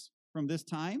 months from this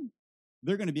time,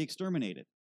 they're going to be exterminated.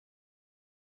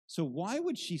 So why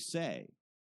would she say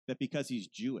that because he's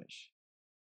Jewish,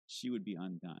 she would be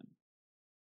undone?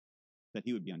 That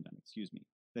he would be undone,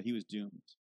 that he was doomed.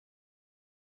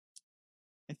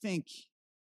 I think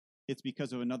it's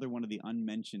because of another one of the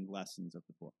unmentioned lessons of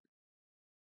the book.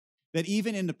 That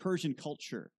even in the Persian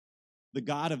culture, the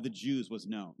God of the Jews was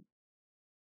known.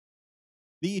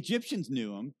 The Egyptians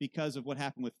knew him because of what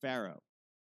happened with Pharaoh.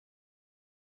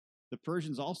 The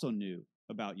Persians also knew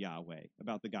about Yahweh,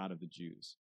 about the God of the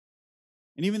Jews.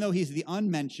 And even though he's the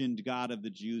unmentioned God of the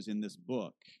Jews in this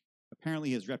book,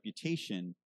 apparently his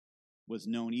reputation was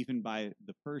known even by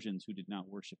the Persians who did not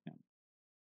worship him.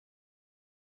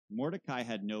 Mordecai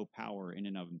had no power in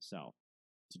and of himself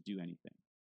to do anything.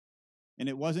 And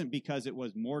it wasn't because it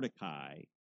was Mordecai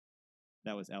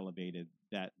that was elevated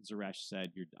that Zeresh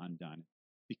said, you're undone.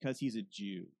 Because he's a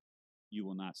Jew, you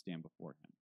will not stand before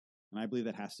him. And I believe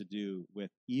that has to do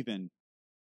with even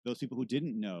those people who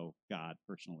didn't know God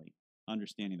personally,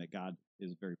 understanding that God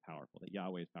is very powerful, that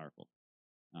Yahweh is powerful.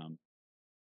 I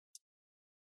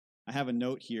have a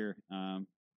note here, and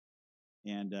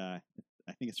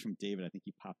I think it's from David. I think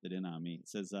he popped it in on me. It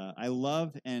says, I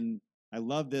love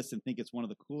this and think it's one of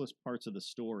the coolest parts of the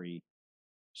story.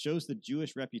 Shows the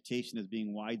Jewish reputation as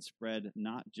being widespread,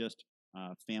 not just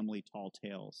family tall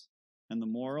tales. And the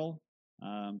moral,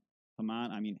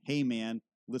 hey man,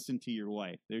 listen to your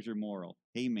wife. There's your moral.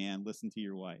 Hey man, listen to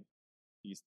your wife.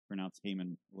 He's pronounced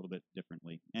Haman a little bit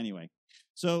differently. Anyway,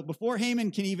 so before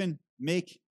Haman can even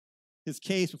make his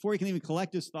case, before he can even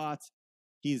collect his thoughts,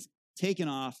 he's taken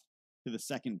off to the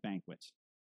second banquet,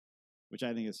 which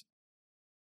I think is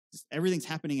everything's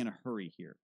happening in a hurry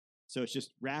here. So it's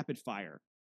just rapid fire.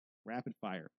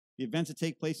 The events that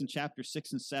take place in chapter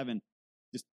 6 and 7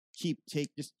 just keep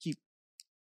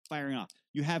firing off.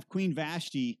 You have Queen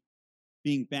Vashti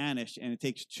being banished, and it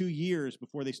takes 2 years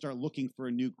before they start looking for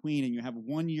a new queen, and you have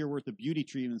 1 year worth of beauty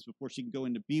treatments before she can go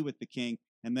in to be with the king.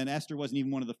 And then Esther wasn't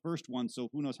even one of the first ones, so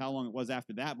who knows how long it was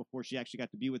after that before she actually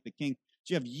got to be with the king.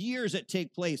 So you have years that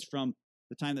take place from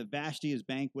the time that Vashti is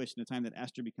vanquished and the time that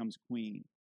Esther becomes queen.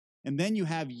 And then you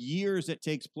have years that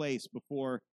takes place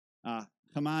before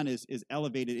Haman is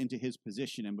elevated into his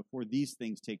position and before these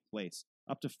things take place,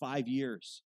 up to 5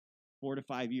 years, 4 to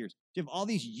 5 years. You have all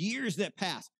these years that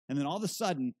pass, and then all of a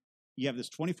sudden, you have this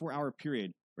 24-hour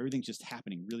period where everything's just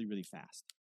happening really, really fast.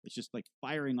 It's just like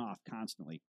firing off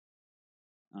constantly.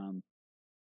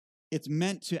 It's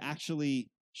meant to actually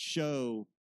show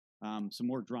some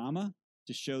more drama,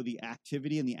 to show the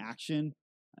activity and the action.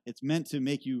 It's meant to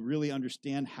make you really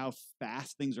understand how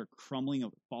fast things are crumbling,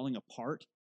 falling apart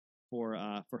for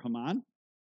Haman.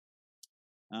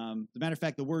 As a matter of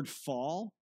fact, the word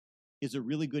fall is a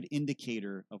really good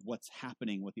indicator of what's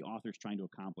happening, what the author's trying to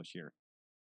accomplish here.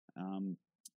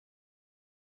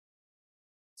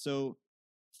 So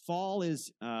fall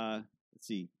is, the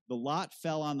lot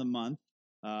fell on the month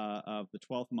of the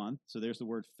 12th month. So there's the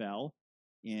word fell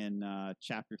in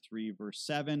chapter 3, verse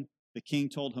 7. The king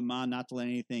told Haman not to let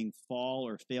anything fall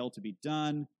or fail to be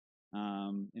done.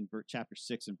 In chapter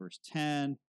 6 and verse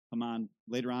 10,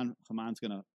 later on, Haman's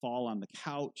going to fall on the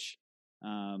couch.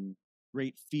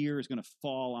 Great fear is going to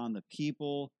fall on the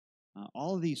people.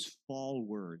 All of these fall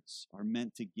words are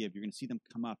meant to give. You're going to see them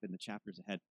come up in the chapters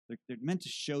ahead. They're meant to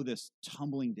show this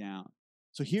tumbling down.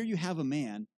 So here you have a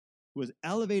man who was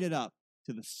elevated up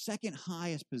to the second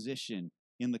highest position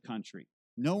in the country.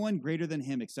 No one greater than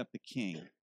him except the king.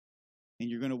 And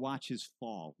you're going to watch his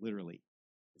fall, literally,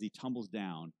 as he tumbles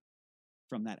down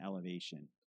from that elevation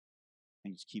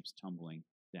and just keeps tumbling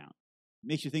down.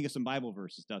 Makes you think of some Bible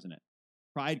verses, doesn't it?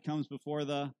 Pride comes before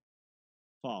the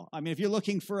fall. I mean, if you're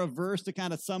looking for a verse to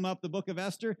kind of sum up the book of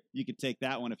Esther, you could take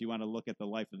that one if you want to look at the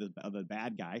life of the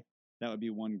bad guy. That would be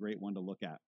one great one to look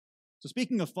at. So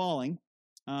speaking of falling,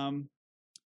 can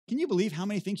you believe how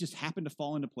many things just happen to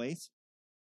fall into place?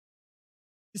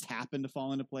 Just happen to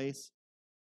fall into place?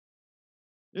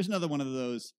 There's another one of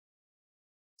those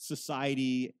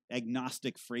society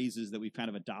agnostic phrases that we've kind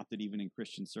of adopted even in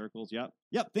Christian circles.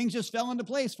 Yep, things just fell into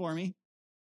place for me.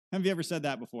 Have you ever said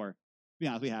that before? To be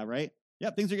honest, we have, right?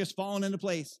 Yep, things are just falling into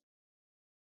place.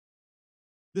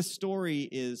 This story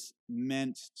is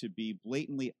meant to be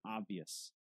blatantly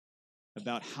obvious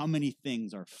about how many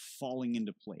things are falling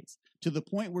into place, to the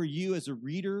point where you as a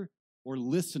reader or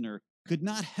listener could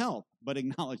not help but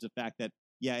acknowledge the fact that,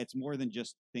 yeah, it's more than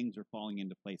just things are falling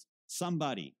into place.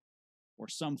 Somebody or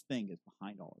something is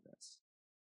behind all of this.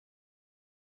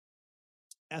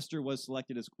 Esther was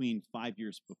selected as queen 5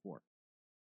 years before.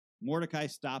 Mordecai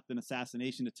stopped an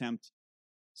assassination attempt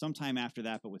sometime after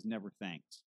that, but was never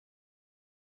thanked.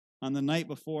 On the night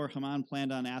before Haman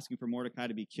planned on asking for Mordecai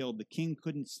to be killed, the king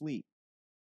couldn't sleep.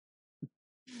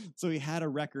 So he had a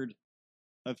record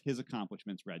of his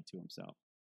accomplishments read to himself.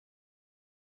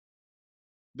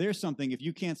 There's something, if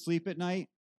you can't sleep at night,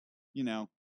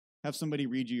 have somebody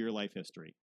read you your life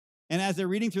history. And as they're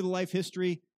reading through the life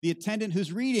history, the attendant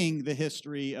who's reading the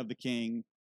history of the king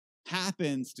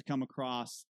happens to come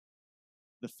across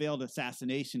the failed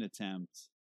assassination attempt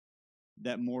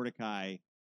that Mordecai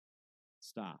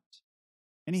stopped.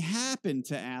 And he happened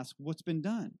to ask, what's been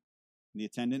done? And the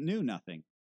attendant knew nothing.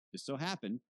 Just so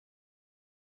happened.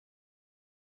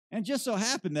 And it just so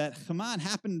happened that Haman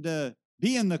happened to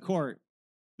be in the court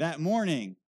that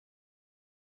morning.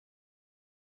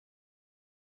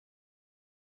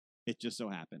 It just so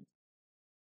happened.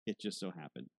 It just so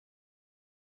happened.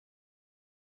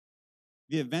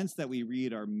 The events that we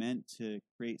read are meant to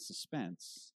create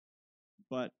suspense,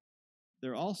 but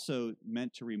they're also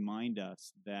meant to remind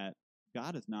us that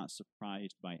God is not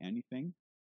surprised by anything.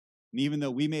 And even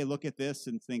though we may look at this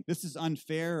and think this is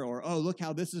unfair, or, oh, look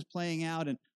how this is playing out,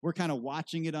 and we're kind of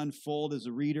watching it unfold as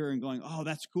a reader and going, oh,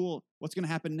 that's cool. What's going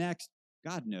to happen next?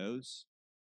 God knows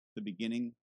the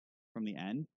beginning from the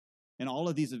end. And all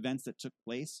of these events that took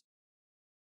place,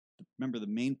 remember, the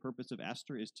main purpose of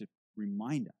Esther is to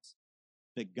remind us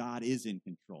that God is in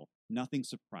control. Nothing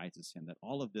surprises him, that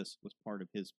all of this was part of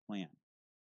his plan.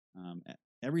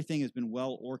 Everything has been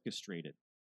well orchestrated.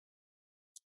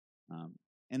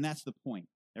 And that's the point.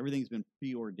 Everything's been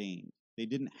preordained. They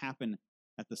didn't happen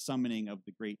at the summoning of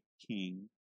the great king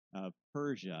of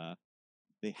Persia.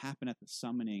 They happen at the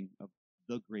summoning of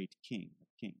the great king of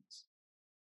kings.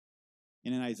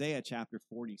 And in Isaiah chapter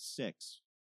 46,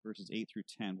 verses 8 through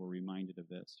 10, we're reminded of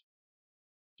this.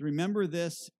 To remember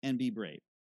this and be brave.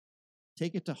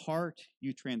 Take it to heart,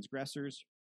 you transgressors.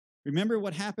 Remember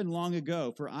what happened long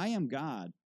ago, for I am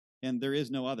God, and there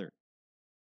is no other.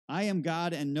 I am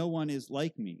God, and no one is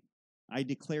like me. I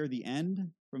declare the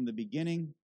end from the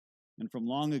beginning, and from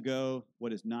long ago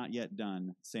what is not yet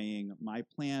done, saying, my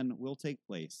plan will take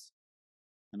place,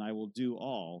 and I will do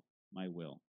all my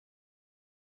will.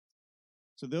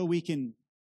 So though we can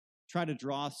try to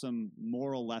draw some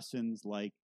moral lessons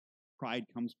like pride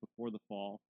comes before the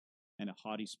fall and a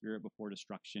haughty spirit before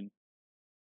destruction,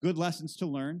 good lessons to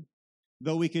learn,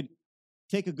 though we could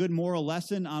take a good moral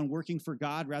lesson on working for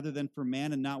God rather than for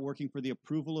man, and not working for the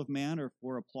approval of man or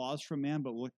for applause from man,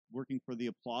 but working for the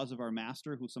applause of our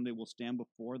master, who someday will stand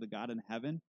before the God in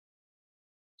heaven,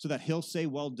 so that he'll say,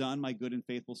 well done, my good and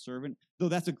faithful servant. Though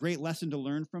that's a great lesson to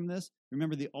learn from this,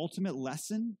 remember the ultimate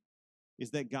lesson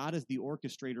is that God is the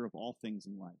orchestrator of all things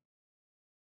in life.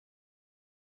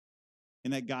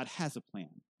 And that God has a plan,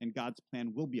 and God's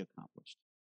plan will be accomplished.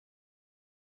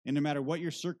 And no matter what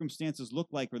your circumstances look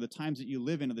like, or the times that you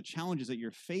live in, or the challenges that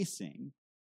you're facing,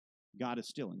 God is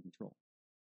still in control.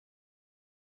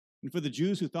 And for the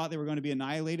Jews who thought they were going to be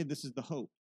annihilated, this is the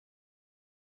hope.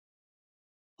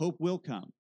 Hope will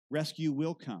come. Rescue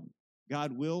will come.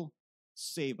 God will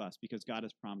save us because God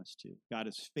has promised to. God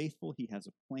is faithful. He has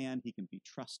a plan. He can be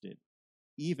trusted,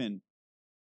 even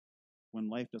when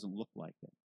life doesn't look like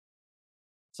it.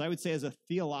 So I would say, as a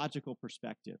theological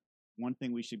perspective, one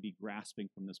thing we should be grasping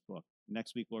from this book.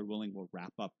 Next week, Lord willing, we'll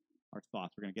wrap up our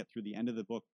thoughts. We're going to get through the end of the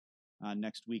book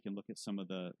next week and look at some of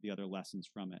the other lessons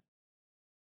from it.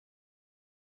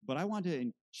 But I want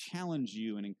to challenge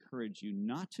you and encourage you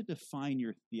not to define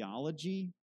your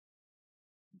theology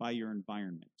by your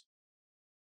environment.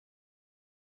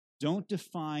 Don't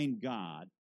define God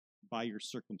by your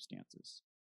circumstances.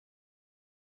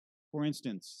 For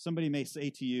instance, somebody may say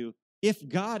to you, if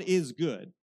God is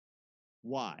good,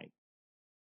 why?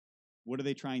 What are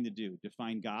they trying to do?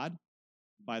 Define God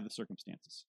by the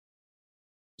circumstances.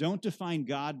 Don't define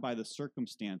God by the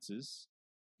circumstances.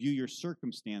 View your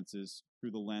circumstances through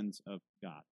the lens of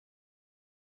God.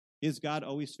 Is God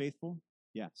always faithful?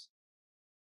 Yes.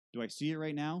 Do I see it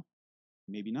right now?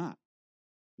 Maybe not.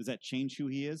 Does that change who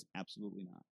he is? Absolutely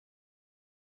not.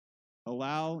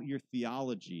 Allow your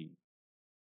theology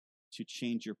to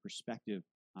change your perspective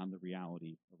on the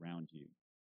reality around you.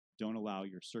 Don't allow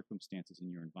your circumstances in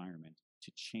your environment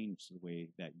to change the way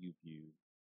that you view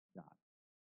God.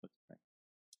 Let's pray.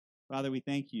 Father, we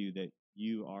thank you that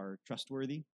you are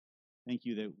trustworthy. Thank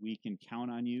you that we can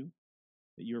count on you,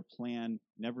 that your plan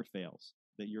never fails,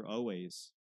 that you're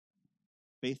always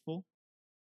faithful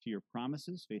to your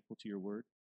promises, faithful to your word.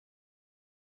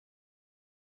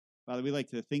 Father, we like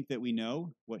to think that we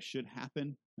know what should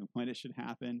happen and when it should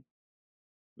happen.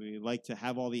 We like to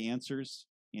have all the answers,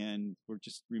 and we're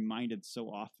just reminded so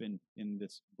often in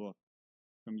this book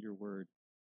from your word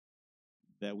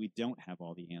that we don't have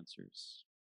all the answers.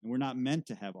 And we're not meant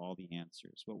to have all the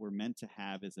answers. What we're meant to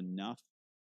have is enough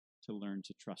to learn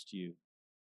to trust you.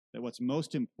 That what's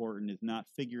most important is not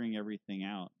figuring everything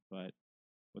out, but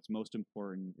what's most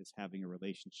important is having a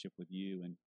relationship with you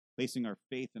and placing our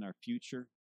faith and our future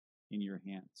in your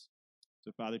hands.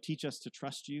 So, Father, teach us to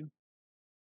trust you,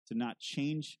 to not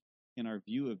change in our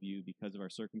view of you because of our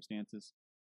circumstances,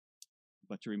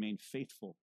 but to remain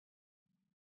faithful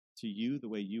to you the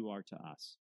way you are to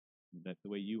us, that the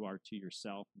way you are to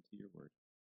yourself and to your word.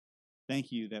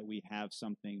 Thank you that we have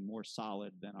something more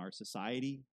solid than our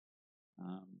society,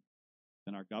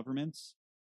 than our governments,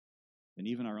 than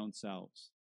even our own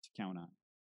selves to count on.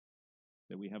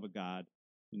 That we have a God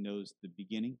who knows the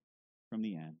beginning from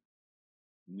the end.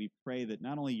 And we pray that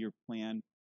not only your plan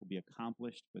will be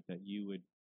accomplished, but that you would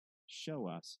show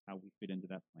us how we fit into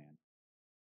that plan,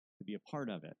 to be a part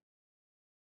of it,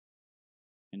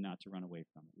 and not to run away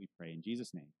from it. We pray in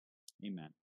Jesus' name. Amen.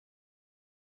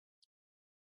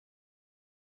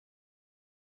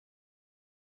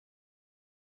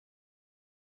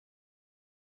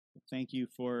 Thank you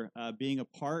for being a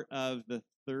part of the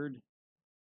third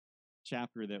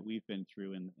chapter that we've been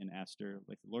through in Esther.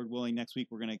 Like, Lord willing, next week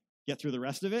we're going to get through the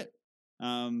rest of it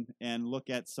and look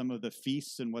at some of the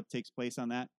feasts and what takes place on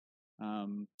that.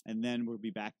 And then we'll be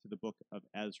back to the book of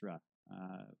Ezra.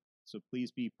 So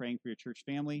please be praying for your church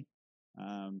family.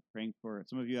 Praying for,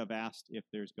 some of you have asked if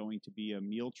there's going to be a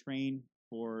meal train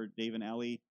for Dave and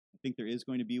Ellie. I think there is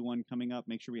going to be one coming up.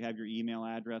 Make sure we have your email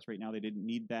address. Right now they didn't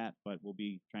need that, but we'll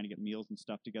be trying to get meals and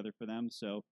stuff together for them.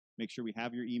 So make sure we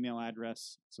have your email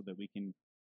address so that we can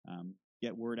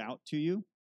get word out to you.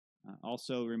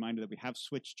 Also, a reminder that we have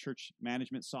switched church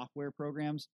management software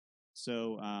programs.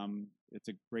 So it's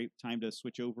a great time to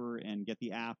switch over and get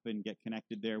the app and get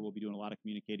connected there. We'll be doing a lot of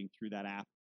communicating through that app.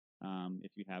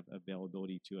 If you have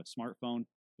availability to a smartphone,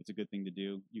 it's a good thing to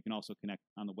do. You can also connect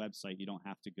on the website. You don't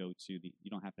have to you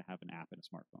don't have to have an app and a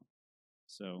smartphone.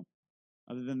 So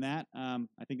other than that,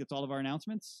 I think that's all of our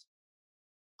announcements.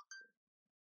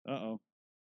 Uh-oh.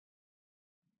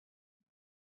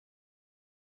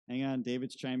 Hang on,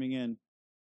 David's chiming in.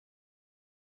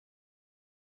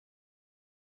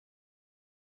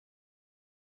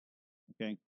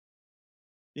 Okay.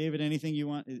 David, anything you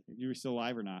want? You're still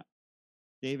live or not?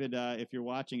 David, if you're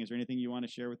watching, is there anything you want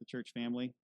to share with the church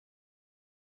family?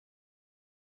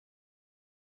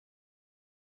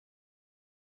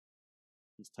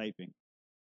 He's typing.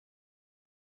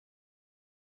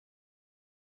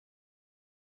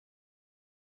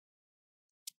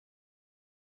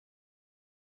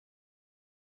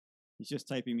 He's just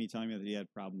typing me, telling me that he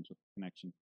had problems with the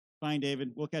connection. Fine,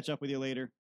 David. We'll catch up with you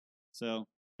later. So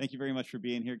thank you very much for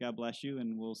being here. God bless you,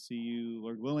 and we'll see you,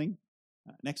 Lord willing,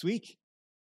 next week.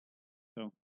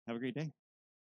 So have a great day.